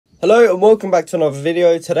Hello and welcome back to another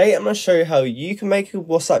video. Today I'm going to show you how you can make a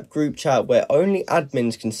WhatsApp group chat where only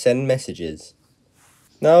admins can send messages.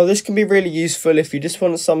 Now this can be really useful if you just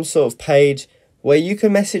want some sort of page where you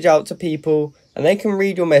can message out to people and they can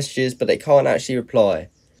read your messages but they can't actually reply.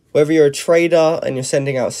 Whether you're a trader and you're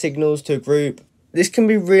sending out signals to a group, this can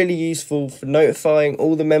be really useful for notifying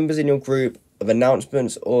all the members in your group of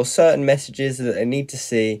announcements or certain messages that they need to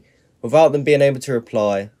see without them being able to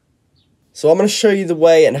reply. So I'm going to show you the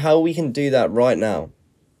way and how we can do that right now.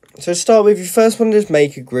 So to start with, you first want to just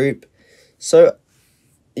make a group. So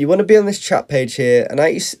you want to be on this chat page here, and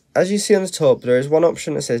as you see on the top, there is one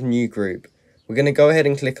option that says new group. We're going to go ahead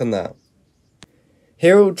and click on that.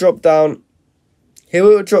 Here it will drop down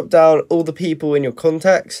all the people in your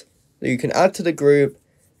contacts that you can add to the group.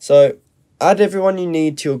 So add everyone you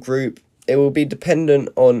need to your group. It will be dependent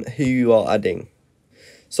on who you are adding.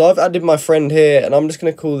 So I've added my friend here and I'm just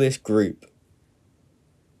going to call this group.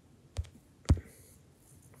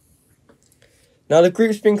 Now the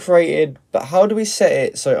group's been created, but how do we set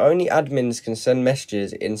it so only admins can send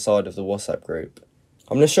messages inside of the WhatsApp group?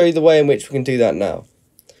 I'm going to show you the way in which we can do that now.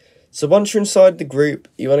 So once you're inside the group,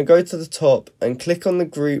 you want to go to the top and click on the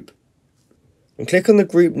group. And click on the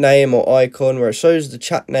group name or icon where it shows the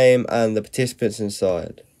chat name and the participants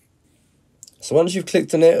inside. So once you've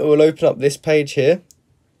clicked on it, it will open up this page here.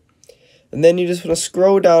 And then you just want to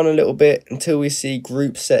scroll down a little bit until we see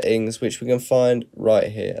group settings, which we can find right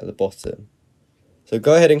here at the bottom. So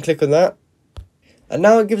go ahead and click on that. And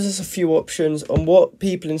now it gives us a few options on what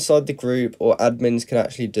people inside the group or admins can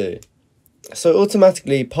actually do. So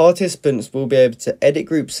automatically, participants will be able to edit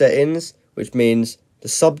group settings, which means the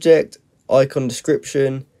subject, icon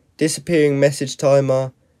description, disappearing message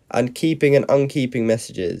timer, and keeping and unkeeping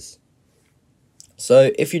messages.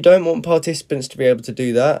 So if you don't want participants to be able to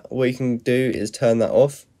do that, what you can do is turn that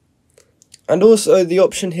off. And also the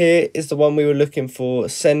option here is the one we were looking for,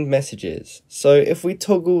 send messages. So if we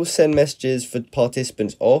toggle send messages for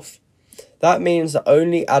participants off, that means that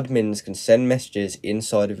only admins can send messages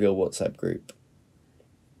inside of your WhatsApp group.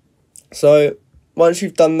 So once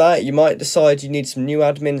you've done that, you might decide you need some new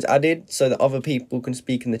admins added so that other people can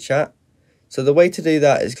speak in the chat. So the way to do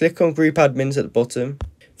that is click on group admins at the bottom.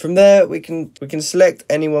 From there, we can select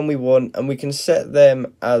anyone we want and we can set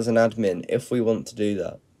them as an admin if we want to do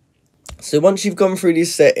that. So once you've gone through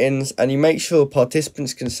these settings and you make sure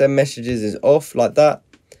participants can send messages is off like that,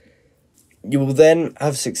 you will then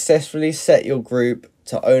have successfully set your group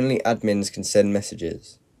to only admins can send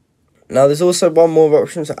messages. Now there's also one more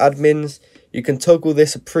option for admins. You can toggle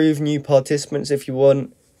this approve new participants if you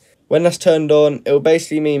want. When that's turned on, it will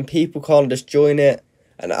basically mean people can't just join it.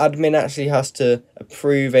 An admin actually has to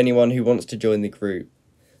approve anyone who wants to join the group.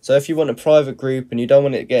 So if you want a private group and you don't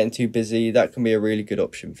want it getting too busy, that can be a really good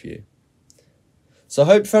option for you. So I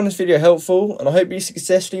hope you found this video helpful, and I hope you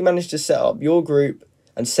successfully managed to set up your group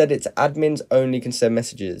and set it to admins only can send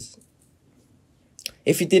messages.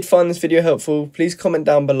 If you did find this video helpful, please comment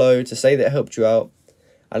down below to say that it helped you out,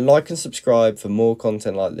 and like and subscribe for more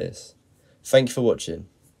content like this. Thank you for watching.